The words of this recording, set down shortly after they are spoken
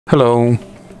Hello!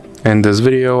 In this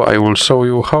video I will show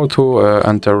you how to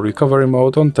enter recovery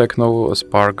mode on TECNO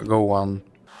Spark Go 1.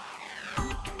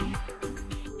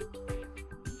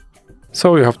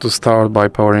 So you have to start by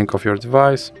powering off your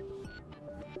device.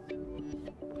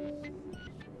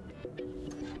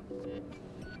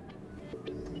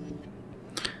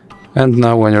 And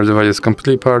now when your device is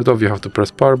completely powered off, you have to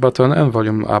press power button and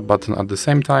volume up button at the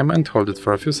same time and hold it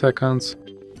for a few seconds.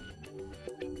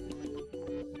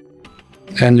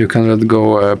 And you can let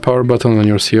go power button when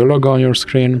you see your logo on your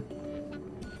screen.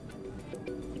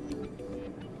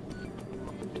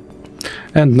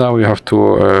 And now you have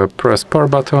to press power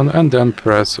button and then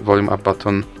press volume up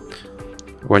button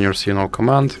when you see no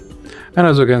command. And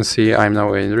as you can see, I'm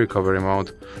now in recovery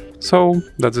mode. So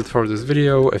that's it for this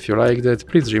video. If you liked it,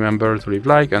 please remember to leave a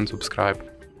like and subscribe.